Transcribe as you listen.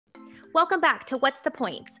Welcome back to What's the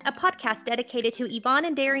Points, a podcast dedicated to Yvonne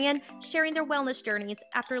and Darian sharing their wellness journeys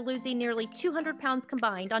after losing nearly 200 pounds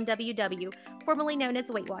combined on WW, formerly known as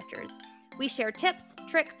Weight Watchers. We share tips,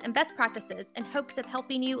 tricks, and best practices in hopes of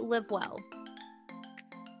helping you live well.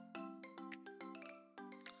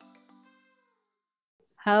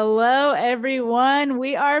 Hello, everyone.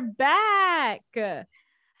 We are back. Hello,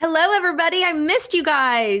 everybody. I missed you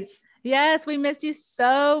guys. Yes, we missed you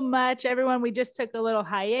so much, everyone. We just took a little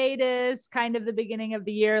hiatus, kind of the beginning of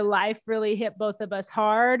the year. Life really hit both of us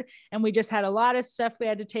hard, and we just had a lot of stuff we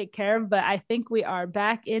had to take care of, but I think we are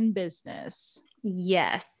back in business.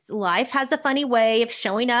 Yes, life has a funny way of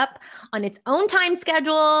showing up on its own time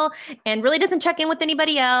schedule and really doesn't check in with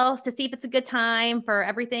anybody else to see if it's a good time for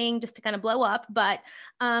everything just to kind of blow up. But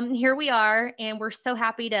here we are, and we're so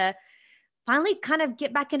happy to finally kind of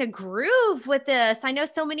get back in a groove with this. I know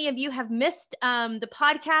so many of you have missed the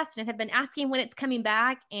podcast and have been asking when it's coming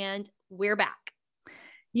back, and we're back.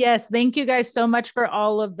 Yes, thank you guys so much for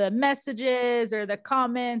all of the messages or the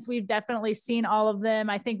comments. We've definitely seen all of them.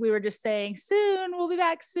 I think we were just saying soon, we'll be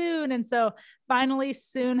back soon. And so finally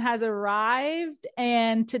soon has arrived.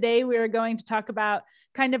 And today we are going to talk about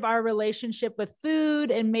kind of our relationship with food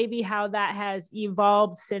and maybe how that has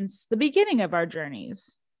evolved since the beginning of our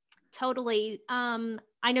journeys. Totally.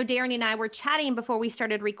 I know Darren and I were chatting before we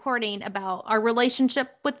started recording about our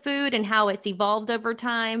relationship with food and how it's evolved over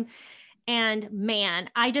time. And man,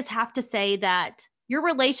 I just have to say that your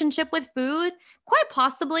relationship with food quite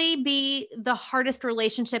possibly be the hardest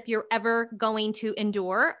relationship you're ever going to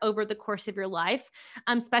endure over the course of your life,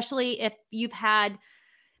 especially if you've had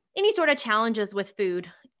any sort of challenges with food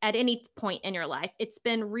at any point in your life. It's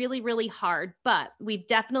been really, really hard, but we've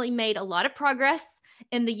definitely made a lot of progress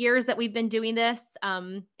in the years that we've been doing this.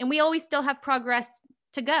 And we always still have progress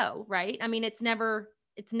to go, right? I mean, it's never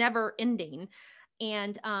ending.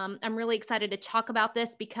 And I'm really excited to talk about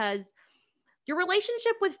this because your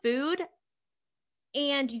relationship with food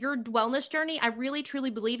and your wellness journey, I really, truly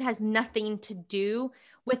believe has nothing to do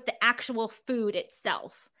with the actual food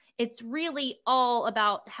itself. It's really all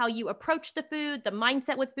about how you approach the food, the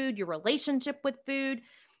mindset with food, your relationship with food.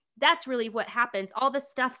 That's really what happens. All this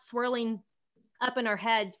stuff swirling up in our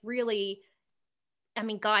heads really, I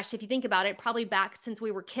mean, gosh, if you think about it, probably back since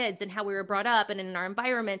we were kids and how we were brought up and in our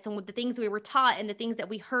environments and with the things we were taught and the things that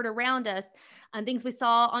we heard around us and things we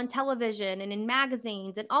saw on television and in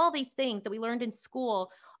magazines and all these things that we learned in school,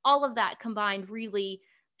 all of that combined really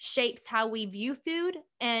shapes how we view food.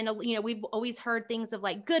 And, you know, we've always heard things of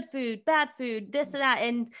like good food, bad food, this and that.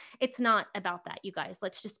 And it's not about that, you guys.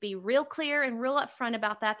 Let's just be real clear and real upfront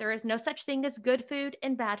about that. There is no such thing as good food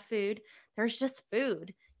and bad food. There's just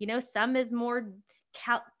food. You know, some is more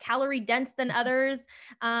calorie dense than others,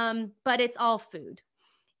 but it's all food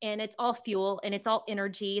and it's all fuel and it's all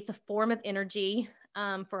energy. It's a form of energy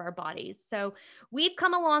for our bodies. So we've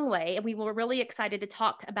come a long way, and we were really excited to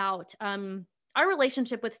talk about our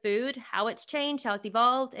relationship with food, how it's changed, how it's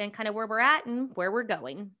evolved, and kind of where we're at and where we're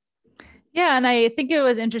going. Yeah. And I think it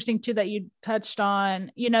was interesting too that you touched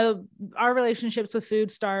on, you know, our relationships with food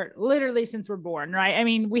start literally since we're born, right? I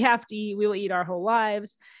mean, we have to eat, we will eat our whole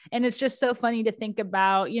lives. And it's just so funny to think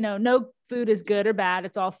about, you know, no food is good or bad.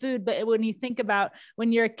 It's all food. But when you think about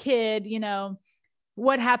when you're a kid, you know,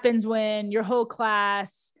 what happens when your whole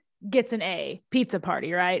class gets an A, pizza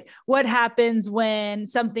party, right? What happens when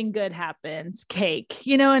something good happens? Cake,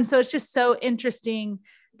 you know? And so it's just so interesting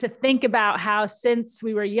to think about how since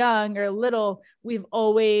we were young or little, we've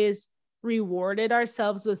always rewarded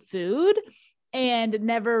ourselves with food and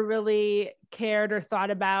never really cared or thought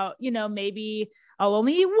about, you know, maybe I'll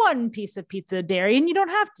only eat one piece of pizza a day and you don't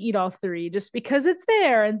have to eat all three just because it's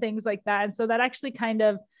there and things like that. And so that actually kind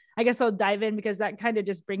of, I guess I'll dive in because that kind of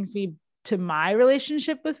just brings me to my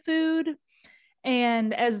relationship with food.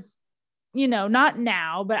 And as, you know, not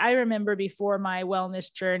now, but I remember before my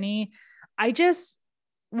wellness journey, I just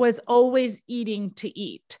was always eating to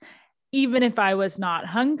eat, even if I was not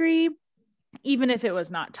hungry, even if it was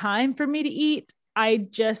not time for me to eat, I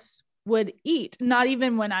just would eat. Not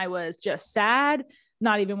even when I was just sad,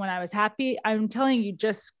 not even when I was happy. I'm telling you,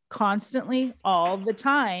 just constantly all the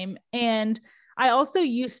time. And I also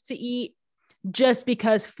used to eat just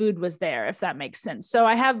because food was there, if that makes sense. So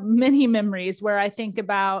I have many memories where I think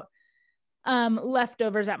about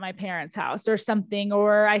leftovers at my parents' house or something,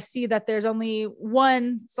 or I see that there's only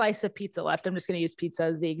one slice of pizza left. I'm just going to use pizza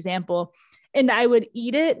as the example. And I would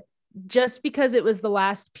eat it just because it was the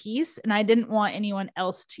last piece and I didn't want anyone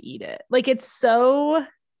else to eat it. Like, it's so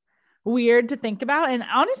weird to think about and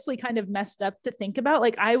honestly kind of messed up to think about.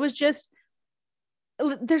 Like, I was just,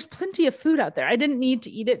 there's plenty of food out there. I didn't need to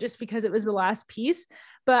eat it just because it was the last piece.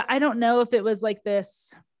 But I don't know if it was like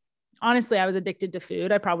this. Honestly, I was addicted to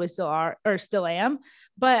food. I probably still are, or still am.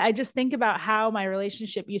 But I just think about how my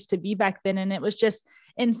relationship used to be back then. And it was just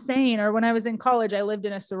insane. Or when I was in college, I lived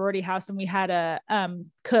in a sorority house and we had a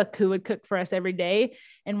cook who would cook for us every day.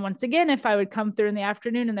 And once again, if I would come through in the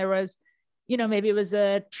afternoon and there was, maybe it was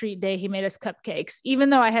a treat day, he made us cupcakes. Even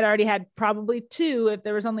though I had already had probably two, if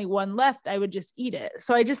there was only one left, I would just eat it.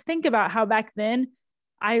 So I just think about how back then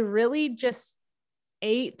I really just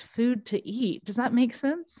ate food to eat. Does that make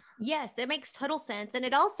sense? Yes, it makes total sense. And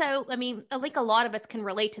it also, I mean, I think a lot of us can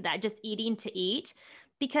relate to that, just eating to eat,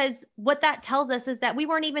 because what that tells us is that we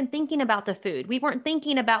weren't even thinking about the food. We weren't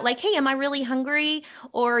thinking about like, hey, am I really hungry?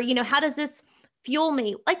 Or, how does this fuel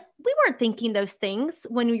me? Like we weren't thinking those things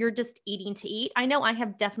when you're just eating to eat. I know I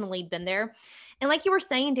have definitely been there. And like you were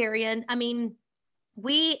saying, Darian, I mean,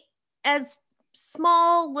 we as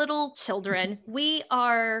small little children, we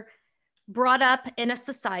are brought up in a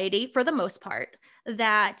society for the most part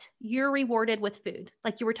that you're rewarded with food,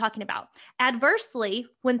 like you were talking about. Adversely,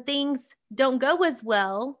 when things don't go as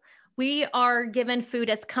well, we are given food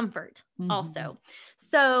as comfort also.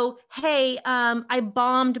 So, hey, I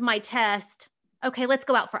bombed my test. Okay, let's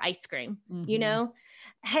go out for ice cream.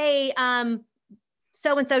 Hey,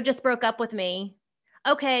 so-and-so just broke up with me.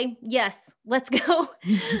 Okay, yes, let's go.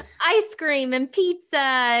 Ice cream and pizza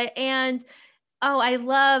and oh, I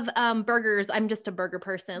love burgers. I'm just a burger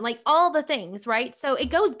person, like all the things, right? So it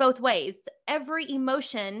goes both ways. Every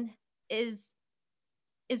emotion is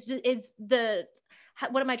the,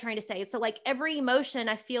 what am I trying to say? So like every emotion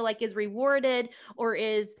I feel like is rewarded or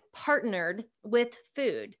is partnered with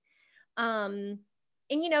food. And,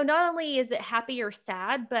 not only is it happy or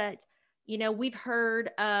sad, but we've heard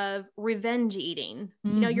of revenge eating.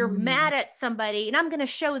 You're mad at somebody and I'm going to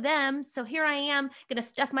show them. So here I am going to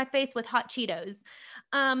stuff my face with hot Cheetos.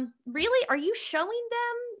 Really? Are you showing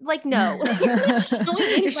them? Like, no, you're not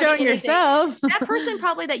showing you're showing yourself. That person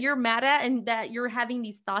probably that you're mad at and that you're having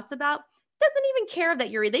these thoughts about doesn't even care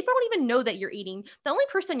that you're eating. They don't even know that you're eating. The only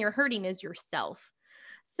person you're hurting is yourself.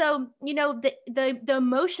 So, the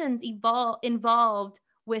emotions involved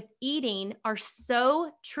with eating are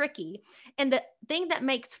so tricky. And the thing that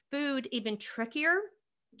makes food even trickier,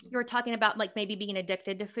 you're talking about like maybe being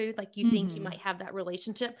addicted to food, like you think you might have that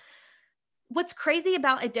relationship. What's crazy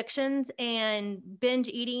about addictions and binge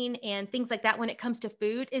eating and things like that when it comes to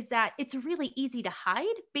food is that it's really easy to hide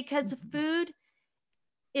because food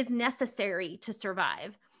is necessary to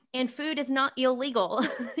survive. And food is not illegal,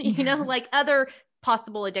 like other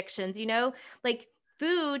possible addictions, like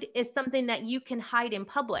food is something that you can hide in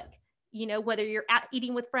public, whether you're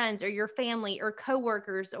eating with friends or your family or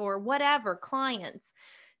coworkers or whatever, clients.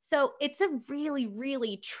 So it's a really,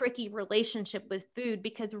 really tricky relationship with food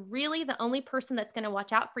because really the only person that's going to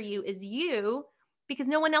watch out for you is you because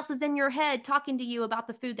no one else is in your head talking to you about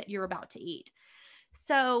the food that you're about to eat.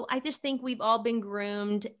 So I just think we've all been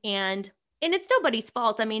groomed and it's nobody's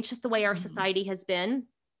fault. I mean, it's just the way our society has been.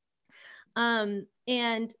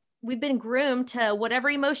 And we've been groomed to whatever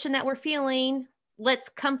emotion that we're feeling, let's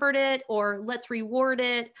comfort it or let's reward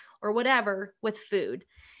it or whatever with food.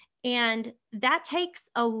 And that takes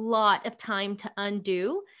a lot of time to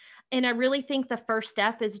undo. And I really think the first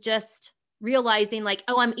step is just realizing like,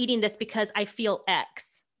 oh, I'm eating this because I feel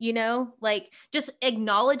X, like just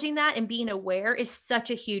acknowledging that and being aware is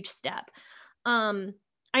such a huge step. I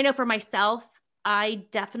know for myself, I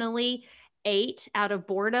definitely ate out of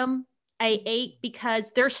boredom. I ate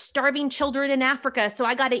because there's starving children in Africa. So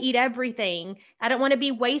I got to eat everything. I don't want to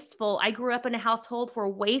be wasteful. I grew up in a household where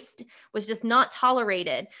waste was just not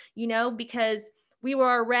tolerated, because we were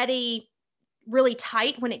already really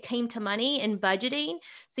tight when it came to money and budgeting.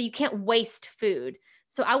 So you can't waste food.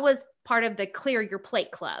 So I was part of the Clear Your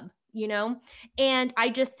Plate Club, and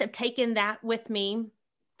I just have taken that with me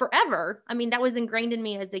forever. I mean, that was ingrained in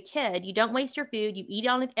me as a kid. You don't waste your food. You eat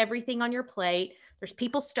on everything on your plate. There's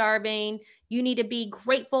people starving. You need to be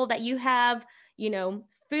grateful that you have,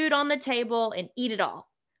 food on the table and eat it all.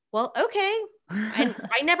 Well, okay. And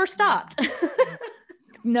I never stopped.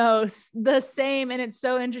 No, the same. And it's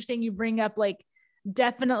so interesting. You bring up like,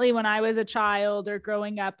 definitely when I was a child or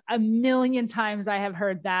growing up, a million times I have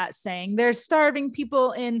heard that saying, there's starving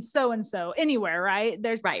people in so-and-so anywhere, right?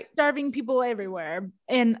 There's starving people everywhere.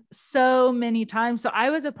 And so many times. So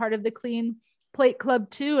I was a part of the Clean Plate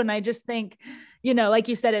Club too. And I just think, like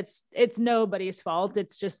you said, it's nobody's fault.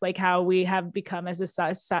 It's just like how we have become as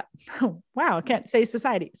a wow, I can't say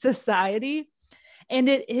society. And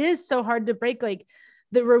it is so hard to break like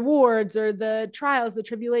the rewards or the trials, the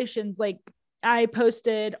tribulations. Like I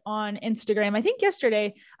posted on Instagram, I think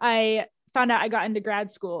yesterday, I found out I got into grad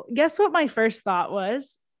school. Guess what my first thought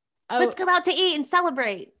was? Let's go out to eat and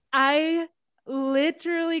celebrate. I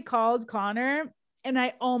literally called Connor and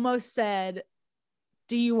I almost said,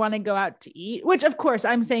 do you want to go out to eat? Which of course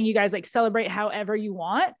I'm saying you guys like celebrate however you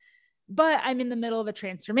want, but I'm in the middle of a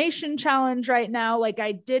transformation challenge right now. Like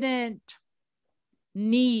I didn't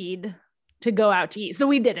need to go out to eat. So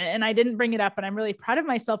we didn't, and I didn't bring it up, and I'm really proud of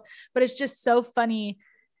myself, but it's just so funny,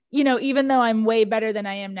 you know, even though I'm way better than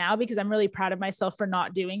I am now, because I'm really proud of myself for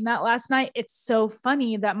not doing that last night. It's so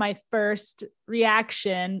funny that my first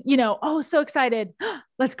reaction, you know, oh, so excited.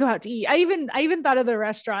 Let's go out to eat. I even thought of the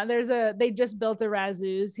restaurant. They just built a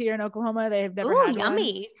Razzoos here in Oklahoma. They've never had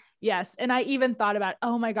yummy. One. Yes. And I even thought about,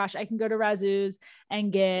 oh my gosh, I can go to Razzoos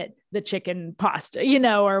and get the chicken pasta, you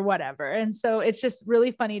know, or whatever. And so it's just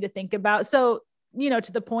really funny to think about. So, you know,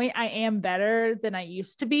 to the point, I am better than I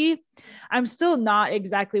used to be. I'm still not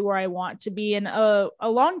exactly where I want to be. And a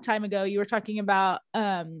long time ago, you were talking about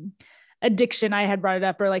addiction. I had brought it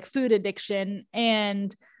up, or like food addiction.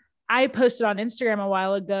 And I posted on Instagram a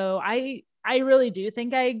while ago. I really do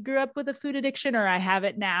think I grew up with a food addiction, or I have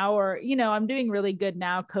it now, or, you know, I'm doing really good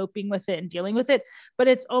now coping with it and dealing with it. But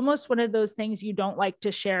it's almost one of those things you don't like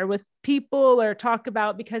to share with people or talk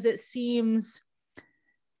about because it seems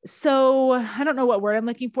so, I don't know what word I'm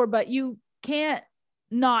looking for, but you can't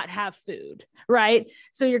not have food, right?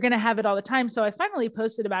 So you're going to have it all the time. So I finally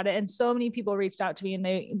posted about it, and so many people reached out to me,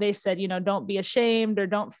 and they said, you know, don't be ashamed, or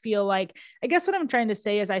don't feel like, I guess what I'm trying to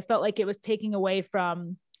say is I felt like it was taking away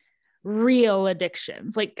from real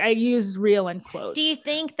addictions. Like I use real in quotes. Do you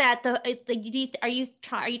think that are you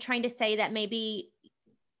trying to say that maybe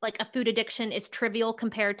like a food addiction is trivial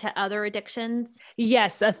compared to other addictions?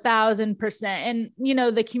 Yes, 1,000%. And, you know,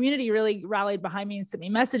 the community really rallied behind me and sent me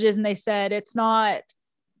messages, and they said, it's not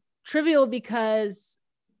trivial because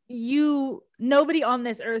nobody on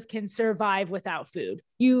this earth can survive without food.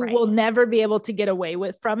 You will never be able to get away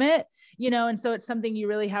from it, you know? And so it's something you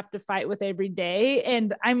really have to fight with every day.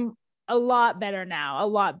 And I'm a lot better now, a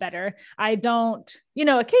lot better. I don't, you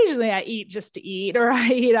know, occasionally I eat just to eat, or I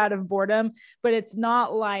eat out of boredom, but it's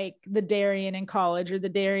not like the Darian in college or the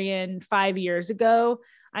Darian 5 years ago.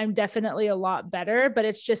 I'm definitely a lot better, but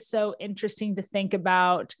it's just so interesting to think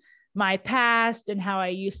about my past and how I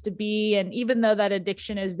used to be. And even though that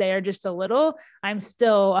addiction is there just a little, I'm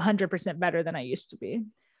still 100% better than I used to be.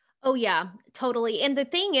 Oh yeah, totally. And the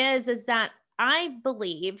thing is that I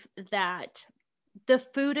believe that the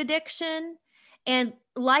food addiction, and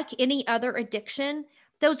like any other addiction,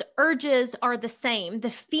 those urges are the same.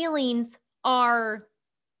 The feelings are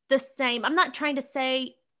the same. I'm not trying to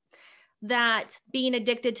say that being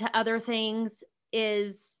addicted to other things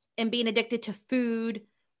and being addicted to food,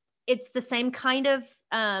 it's the same kind of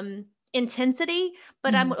intensity,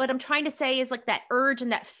 but what I'm trying to say is like that urge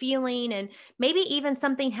and that feeling, and maybe even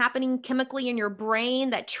something happening chemically in your brain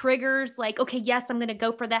that triggers like, okay, yes, I'm going to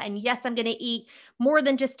go for that. And yes, I'm going to eat more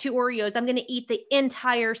than just 2 Oreos. I'm going to eat the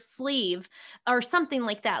entire sleeve or something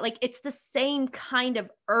like that. Like it's the same kind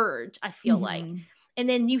of urge, I feel like. And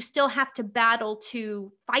then you still have to battle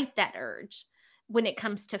to fight that urge when it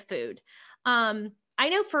comes to food. I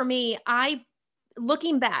know for me,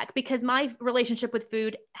 looking back, because my relationship with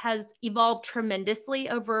food has evolved tremendously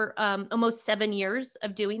over almost 7 years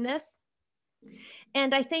of doing this.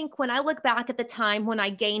 And I think when I look back at the time when I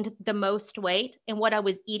gained the most weight and what I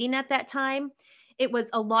was eating at that time, it was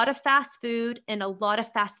a lot of fast food, and a lot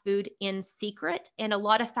of fast food in secret, and a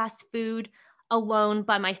lot of fast food alone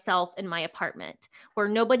by myself in my apartment, where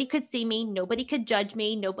nobody could see me, nobody could judge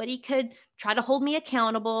me, nobody could try to hold me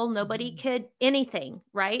accountable, nobody could anything,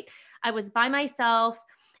 right? I was by myself,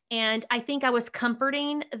 and I think I was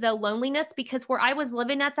comforting the loneliness, because where I was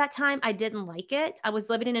living at that time, I didn't like it. I was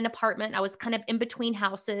living in an apartment. I was kind of in between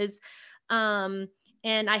houses.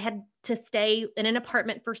 And I had to stay in an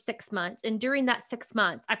apartment for 6 months. And during that 6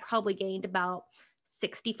 months, I probably gained about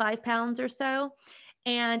 65 pounds or so.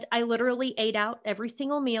 And I literally ate out every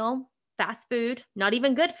single meal, fast food, not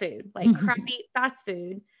even good food, like crappy fast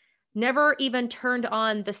food. Never even turned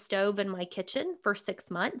on the stove in my kitchen for 6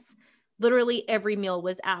 months. Literally every meal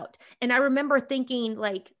was out. And I remember thinking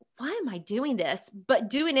like, why am I doing this? But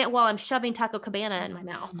doing it while I'm shoving Taco Cabana in my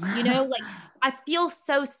mouth, you know, like I feel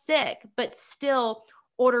so sick, but still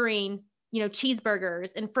ordering, you know,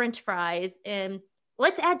 cheeseburgers and French fries, and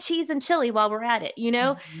let's add cheese and chili while we're at it, you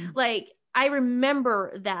know, like I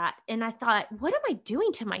remember that. And I thought, what am I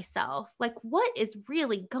doing to myself? Like, what is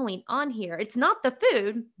really going on here? It's not the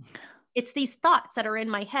food. It's these thoughts that are in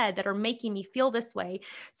my head that are making me feel this way.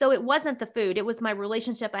 So it wasn't the food. It was my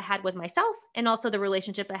relationship I had with myself, and also the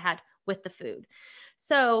relationship I had with the food.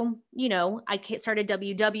 So, you know, I started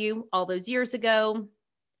WW all those years ago.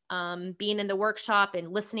 being in the workshop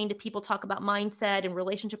and listening to people talk about mindset and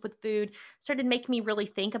relationship with food started making me really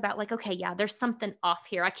think about like, okay, yeah, there's something off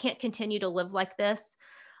here. I can't continue to live like this.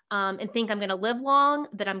 And think I'm going to live long,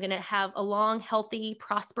 that I'm going to have a long, healthy,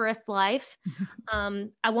 prosperous life.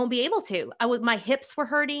 I won't be able to. My hips were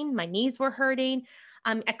hurting, my knees were hurting.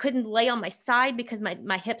 I couldn't lay on my side because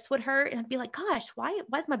my hips would hurt. And I'd be like, gosh, why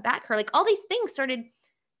is my back hurt? Like all these things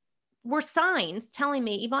were signs telling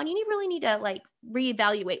me, Yvonne, you really need to like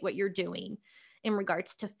reevaluate what you're doing in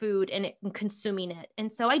regards to food and consuming it.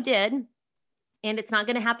 And so I did. And it's not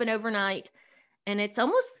going to happen overnight. And it's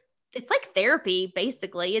like therapy,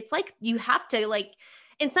 basically. It's like you have to like,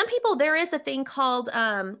 and some people, there is a thing called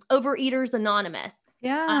Overeaters Anonymous.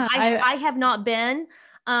 Yeah. I have not been,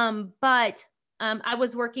 but I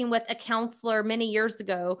was working with a counselor many years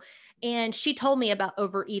ago, and she told me about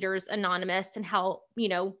Overeaters Anonymous and how,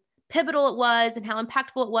 pivotal it was and how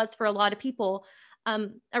impactful it was for a lot of people.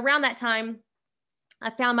 Around that time, I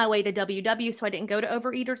found my way to WW, so I didn't go to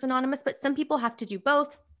Overeaters Anonymous, but some people have to do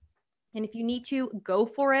both. And if you need to, go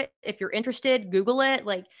for it. If you're interested, Google it.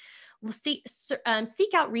 Like,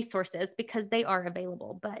 seek out resources because they are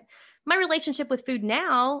available. But my relationship with food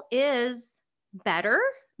now is better.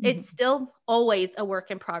 Mm-hmm. It's still always a work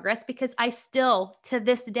in progress because I still, to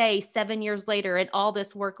this day, 7 years later, and all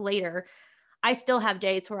this work later, I still have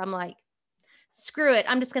days where I'm like, screw it.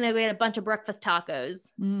 I'm just going to get a bunch of breakfast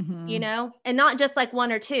tacos, and not just like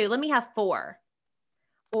one or two. Let me have 4.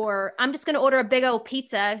 Or I'm just going to order a big old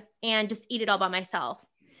pizza and just eat it all by myself.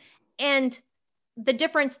 And the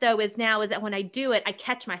difference though is that when I do it, I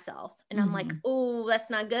catch myself and I'm like, oh, that's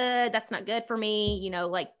not good. That's not good for me.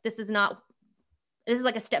 Like this is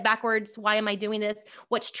like a step backwards. Why am I doing this?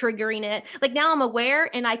 What's triggering it? Like now I'm aware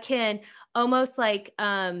and I can almost like,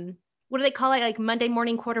 what do they call it? Like Monday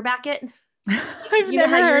morning quarterback it. I've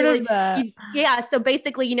never heard of that. Yeah. So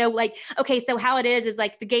basically, like, okay, so how it is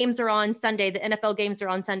like the games are on Sunday, the NFL games are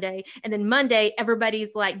on Sunday. And then Monday,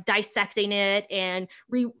 everybody's like dissecting it and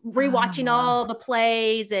rewatching all the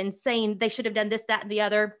plays and saying they should have done this, that, and the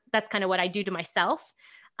other. That's kind of what I do to myself.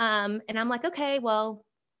 And I'm like, okay, well,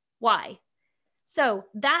 why? So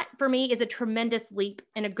that for me is a tremendous leap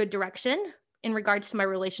in a good direction in regards to my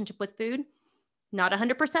relationship with food. Not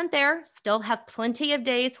 100% there. Still have plenty of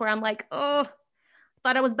days where I'm like, oh,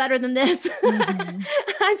 thought I was better than this.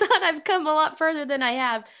 I thought I've come a lot further than I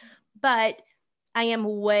have, but I am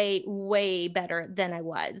way, way better than I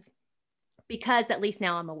was because at least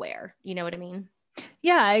now I'm aware. You know what I mean?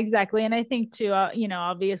 Yeah, exactly. And I think too,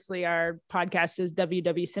 obviously our podcast is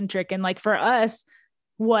WW centric, and like for us,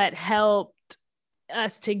 what helped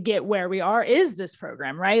us to get where we are is this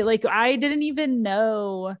program, right? Like I didn't even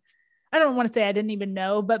know, I don't want to say I didn't even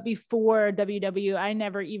know, but before WW, I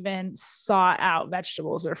never even sought out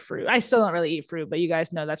vegetables or fruit. I still don't really eat fruit, but you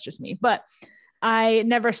guys know that's just me. But I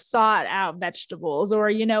never sought out vegetables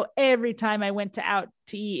or, every time I went out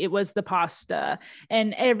to eat, it was the pasta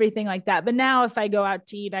and everything like that. But now if I go out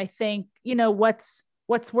to eat, I think, what's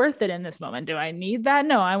worth it in this moment? Do I need that?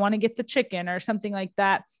 No, I want to get the chicken or something like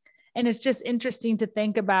that. And it's just interesting to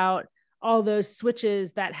think about all those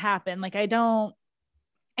switches that happen. Like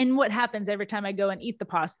and what happens every time I go and eat the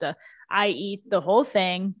pasta, I eat the whole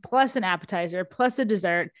thing plus an appetizer plus a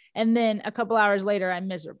dessert. And then a couple hours later, I'm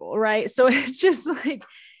miserable. Right. So it's just like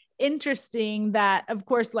interesting that, of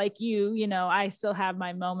course, like I still have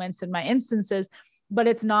my moments and my instances, but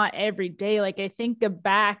it's not every day. Like I think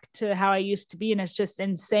back to how I used to be, and it's just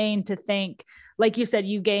insane to think, like you said,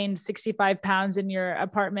 you gained 65 pounds in your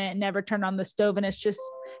apartment and never turned on the stove. And it's just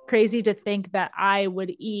crazy to think that I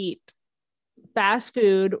would eat fast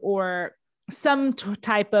food or some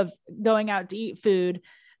type of going out to eat food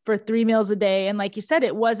for 3 meals a day. And like you said,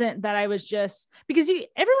 it wasn't that I was just because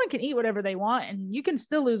everyone can eat whatever they want and you can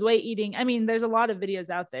still lose weight eating. I mean, there's a lot of videos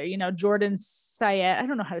out there, Jordan Sayed. I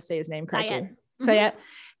don't know how to say his name correctly. Sayed.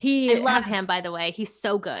 I love him, by the way. He's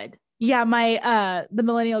so good. Yeah. The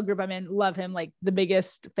millennial group I'm in, love him, like the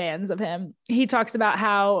biggest fans of him. He talks about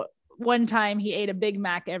how one time he ate a Big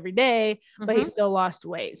Mac every day, but he still lost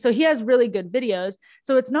weight. So he has really good videos.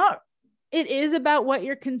 So it is about what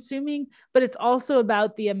you're consuming, but it's also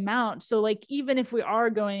about the amount. So like, even if we are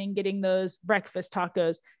going and getting those breakfast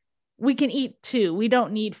tacos, we can eat 2. We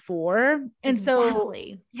don't need 4. And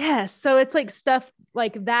exactly. So, yes. So it's like stuff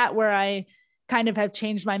like that where I kind of have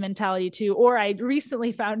changed my mentality too. Or I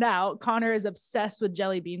recently found out Connor is obsessed with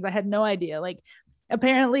jelly beans. I had no idea. Like,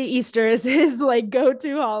 apparently Easter is his like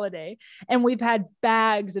go-to holiday. And we've had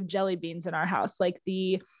bags of jelly beans in our house, like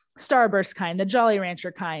the Starburst kind, the Jolly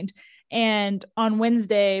Rancher kind. And on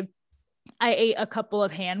Wednesday, I ate a couple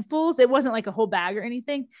of handfuls. It wasn't like a whole bag or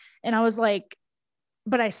anything. And I was like,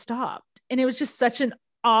 but I stopped. And it was just such an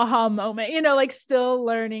aha moment, like still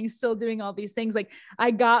learning, still doing all these things. Like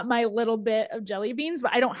I got my little bit of jelly beans,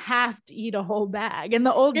 but I don't have to eat a whole bag. And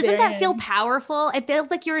the old Doesn't Darian, that feel powerful? It feels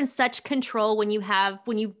like you're in such control when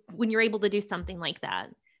you're able to do something like that.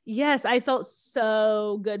 Yes, I felt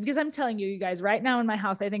so good because I'm telling you guys, right now in my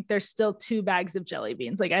house, I think there's still 2 bags of jelly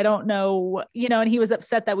beans. Like, I don't know, and he was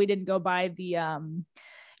upset that we didn't go buy the,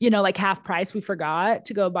 like half price. We forgot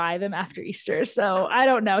to go buy them after Easter. So I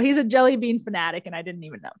don't know. He's a jelly bean fanatic and I didn't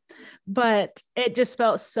even know, but it just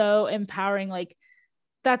felt so empowering. Like,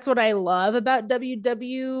 that's what I love about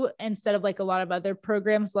WW instead of like a lot of other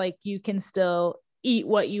programs. Like, you can still eat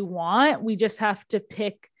what you want. We just have to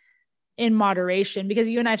pick in moderation, because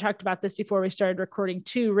you and I talked about this before we started recording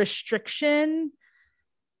too. Restriction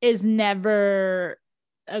is never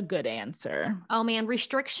a good answer. Oh man,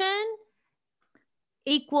 restriction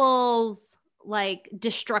equals like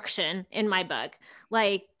destruction in my book.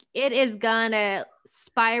 Like, it is gonna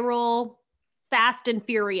spiral fast and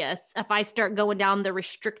furious if I start going down the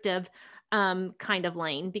restrictive kind of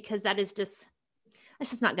lane, because that's just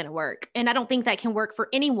not going to work. And I don't think that can work for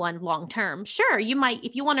anyone long term. Sure, you might,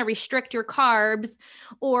 if you want to restrict your carbs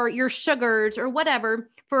or your sugars or whatever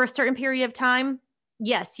for a certain period of time,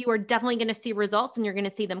 yes, you are definitely going to see results and you're going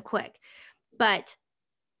to see them quick. But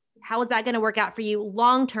how is that going to work out for you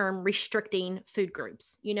long term, restricting food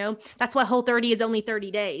groups? That's why Whole30 is only 30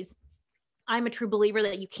 days. I'm a true believer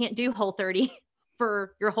that you can't do Whole30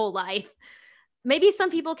 for your whole life. Maybe some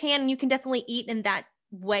people can, and you can definitely eat in that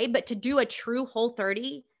way, but to do a true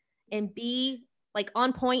Whole30 and be like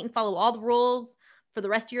on point and follow all the rules for the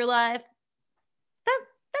rest of your life,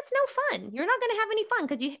 that's no fun. You're not going to have any fun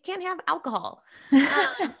because you can't have alcohol.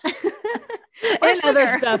 And other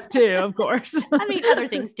stuff too, of course. I mean, other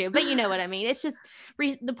things too, but you know what I mean? It's just,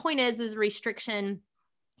 the point is restriction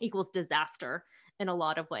equals disaster in a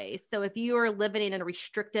lot of ways. So if you are living in a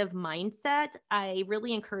restrictive mindset, I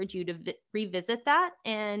really encourage you to revisit that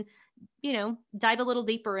and, dive a little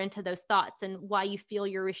deeper into those thoughts and why you feel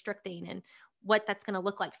you're restricting and what that's going to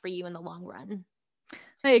look like for you in the long run.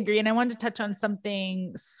 I agree. And I wanted to touch on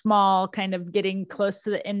something small, kind of getting close to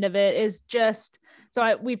the end of it, is just,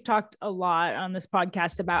 we've talked a lot on this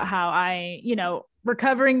podcast about how I,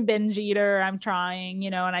 recovering binge eater, I'm trying,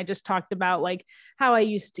 and I just talked about like how I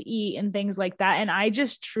used to eat and things like that. And I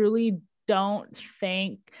just truly don't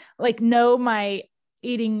think, like, no, my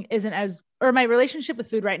eating isn't or my relationship with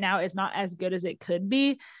food right now is not as good as it could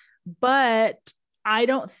be, but I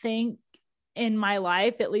don't think in my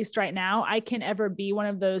life, at least right now, I can ever be one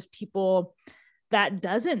of those people that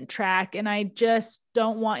doesn't track. And I just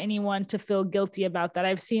don't want anyone to feel guilty about that.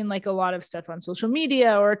 I've seen like a lot of stuff on social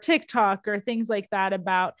media or TikTok or things like that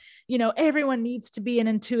about, everyone needs to be an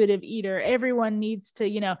intuitive eater. Everyone needs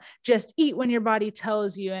to, just eat when your body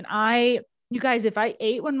tells you. And you guys, if I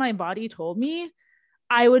ate when my body told me,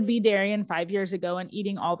 I would be Darian 5 years ago and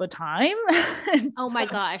eating all the time. Oh my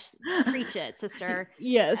gosh. Preach it, sister.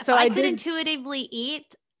 Yes. So I could intuitively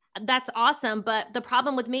eat. That's awesome. But the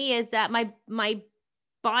problem with me is that my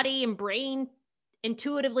body and brain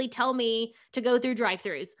intuitively tell me to go through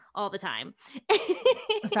drive-thrus all the time.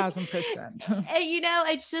 1,000%.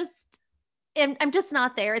 It's just, and I'm just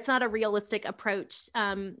not there. It's not a realistic approach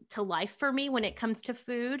to life for me when it comes to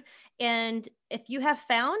food. And if you have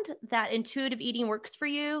found that intuitive eating works for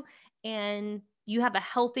you and you have a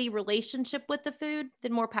healthy relationship with the food,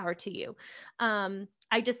 then more power to you.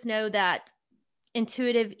 I just know that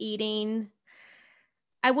intuitive eating,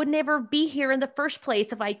 I would never be here in the first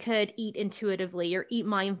place if I could eat intuitively or eat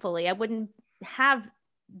mindfully. I wouldn't have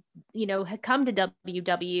had come to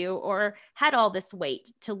WW or had all this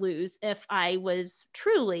weight to lose if I was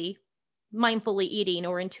truly mindfully eating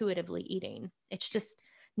or intuitively eating. It's just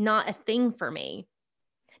not a thing for me.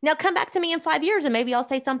 Now come back to me in 5 years and maybe I'll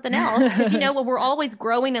say something else, because we're always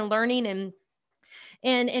growing and learning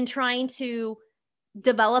and trying to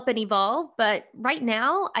develop and evolve. But right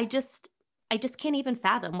now, I just can't even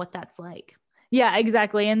fathom what that's like. Yeah,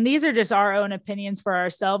 exactly. And these are just our own opinions for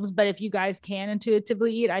ourselves. But if you guys can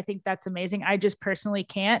intuitively eat, I think that's amazing. I just personally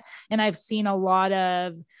can't. And I've seen a lot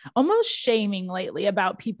of almost shaming lately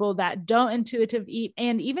about people that don't intuitive eat,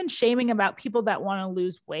 and even shaming about people that want to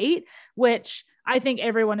lose weight, which I think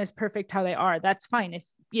everyone is perfect how they are. That's fine.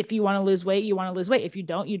 If you want to lose weight, you want to lose weight. If you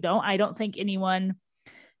don't, you don't. I don't think anyone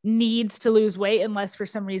needs to lose weight unless for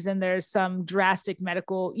some reason there's some drastic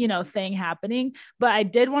medical, thing happening. But I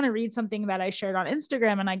did want to read something that I shared on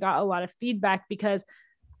Instagram, and I got a lot of feedback because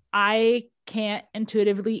I can't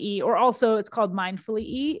intuitively eat, or also it's called mindfully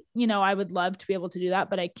eat. I would love to be able to do that,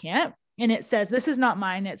 but I can't. And it says, this is not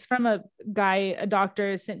mine. It's from a guy, a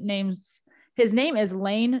doctor, His name is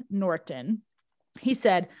Lane Norton. He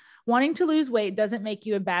said, wanting to lose weight doesn't make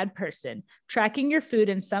you a bad person. Tracking your food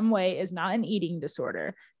in some way is not an eating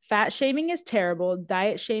disorder. Fat shaming is terrible.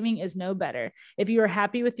 Diet shaming is no better. If you are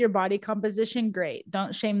happy with your body composition, great.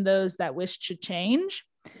 Don't shame those that wish to change.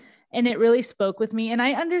 And it really spoke with me. And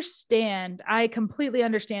I completely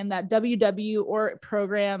understand that WW or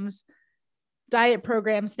programs, diet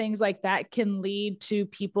programs, things like that can lead to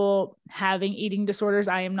people having eating disorders.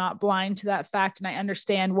 I am not blind to that fact. And I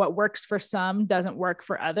understand what works for some doesn't work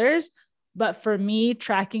for others. But for me,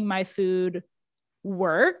 tracking my food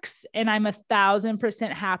works. And I'm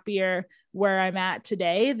 1,000% happier where I'm at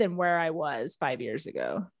today than where I was 5 years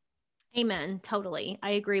ago. Amen. Totally.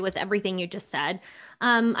 I agree with everything you just said.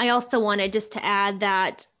 I also wanted just to add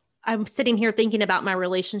that I'm sitting here thinking about my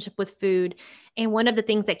relationship with food. And one of the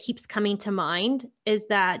things that keeps coming to mind is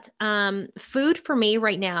that food for me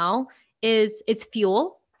right now it's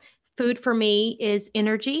fuel. Food for me is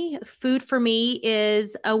energy. Food for me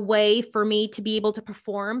is a way for me to be able to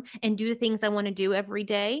perform and do the things I want to do every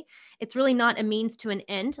day. It's really not a means to an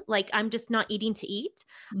end. Like I'm just not eating to eat.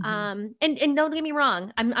 And don't get me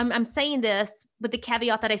wrong. I'm saying this with the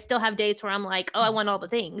caveat that I still have days where I'm like, oh, I want all the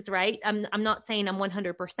things, right? I'm not saying I'm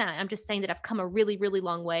 100%. I'm just saying that I've come a really, really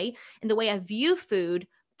long way. And the way I view food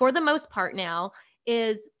for the most part now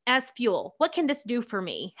is as fuel. What can this do for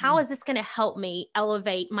me? How is this going to help me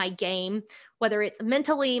elevate my game, whether it's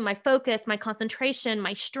mentally, my focus, my concentration,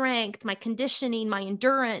 my strength, my conditioning, my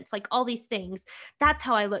endurance, like all these things. That's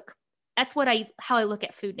how I look. That's how I look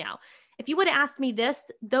at food now. If you would have asked me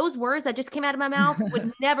those words that just came out of my mouth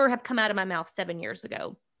would never have come out of my mouth 7 years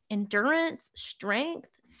ago. Endurance, strength,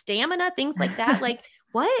 stamina, things like that. Like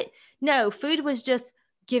what? No, food was just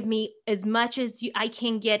give me as much as I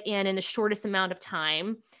can get in the shortest amount of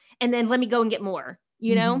time. And then let me go and get more,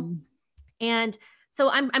 you know? And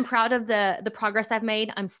so I'm proud of the progress I've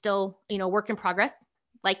made. I'm still, work in progress,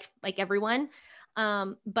 like everyone.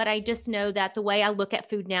 But I just know that the way I look at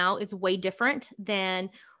food now is way different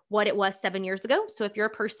than what it was 7 years ago. So if you're a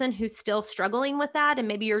person who's still struggling with that, and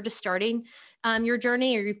maybe you're just starting your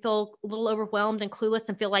journey, or you feel a little overwhelmed and clueless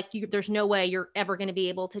and feel like there's no way you're ever going to be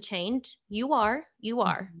able to change, you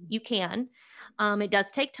can. It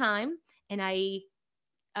does take time. And I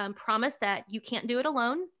promise that you can't do it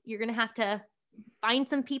alone. You're going to have to find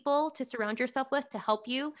some people to surround yourself with to help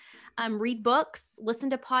you. Read books, listen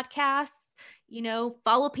to podcasts,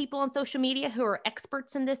 follow people on social media who are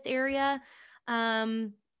experts in this area.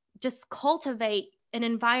 Just cultivate an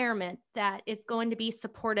environment that is going to be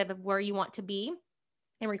supportive of where you want to be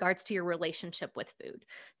in regards to your relationship with food.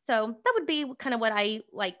 So that would be kind of what I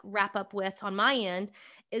wrap up with on my end,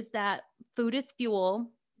 is that food is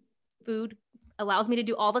fuel. Food allows me to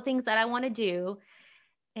do all the things that I want to do.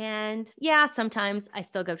 And yeah, sometimes I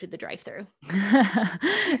still go to the drive-thru.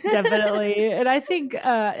 Definitely. And I think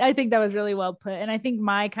that was really well put. And I think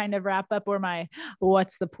my kind of wrap up, or my,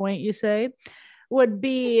 what's the point you say, would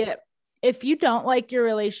be, if you don't like your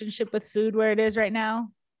relationship with food where it is right now,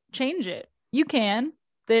 change it. You can.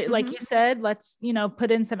 Like you said, let's,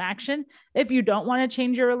 put in some action. If you don't want to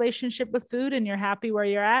change your relationship with food and you're happy where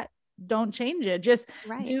you're at, don't change it. Just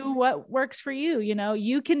do what works for you.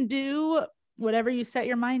 You can do whatever you set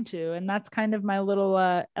your mind to. And that's kind of my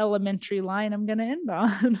little elementary line I'm going to end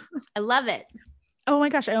on. I love it. Oh my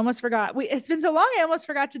gosh, I almost forgot. It's been so long, I almost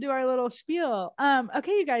forgot to do our little spiel.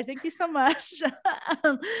 Okay, you guys, thank you so much.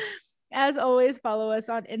 As always, follow us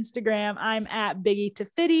on Instagram. I'm at Biggie to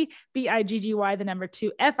Fitty, BIGGY,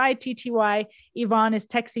 2 FITTY. Yvonne is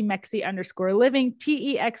Texy _living,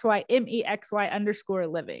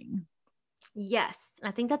 TEXYMEXY _living. Yes.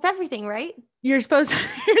 I think that's everything, right? You're supposed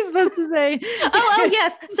to say. oh,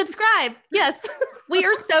 yes. Subscribe. Yes. We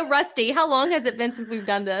are so rusty. How long has it been since we've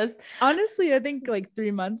done this? Honestly, I think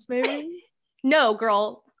 3 months, maybe. No,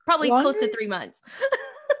 girl, probably close to 3 months.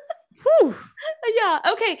 Whew. Yeah.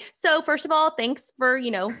 Okay. So first of all, thanks for,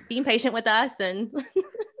 being patient with us and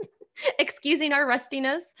excusing our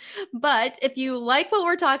rustiness. But if you like what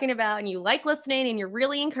we're talking about and you like listening and you're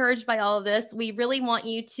really encouraged by all of this, we really want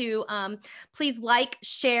you to please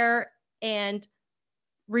share, and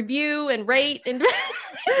review and rate and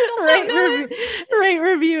rate,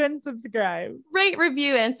 review, and subscribe. Rate,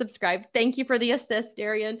 review, and subscribe. Thank you for the assist,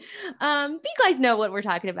 Darian. You guys know what we're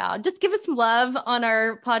talking about. Just give us some love on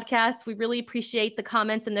our podcast. We really appreciate the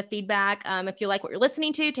comments and the feedback. If you like what you're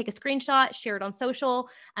listening to, take a screenshot, share it on social,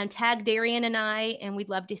 and tag Darian and I, and we'd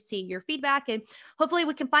love to see your feedback. And hopefully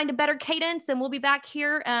we can find a better cadence, and we'll be back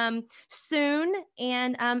here soon.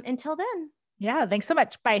 And until then. Yeah, thanks so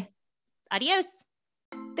much. Bye. Adios.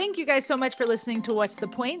 Thank you guys so much for listening to What's the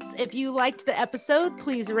Points. If you liked the episode,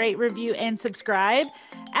 please rate, review, and subscribe.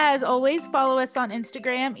 As always, follow us on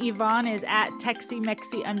Instagram. Yvonne is at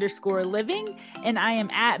TexieMexie_living, and I am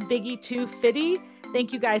at Biggie2Fitty.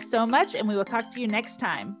 Thank you guys so much, and we will talk to you next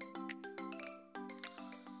time.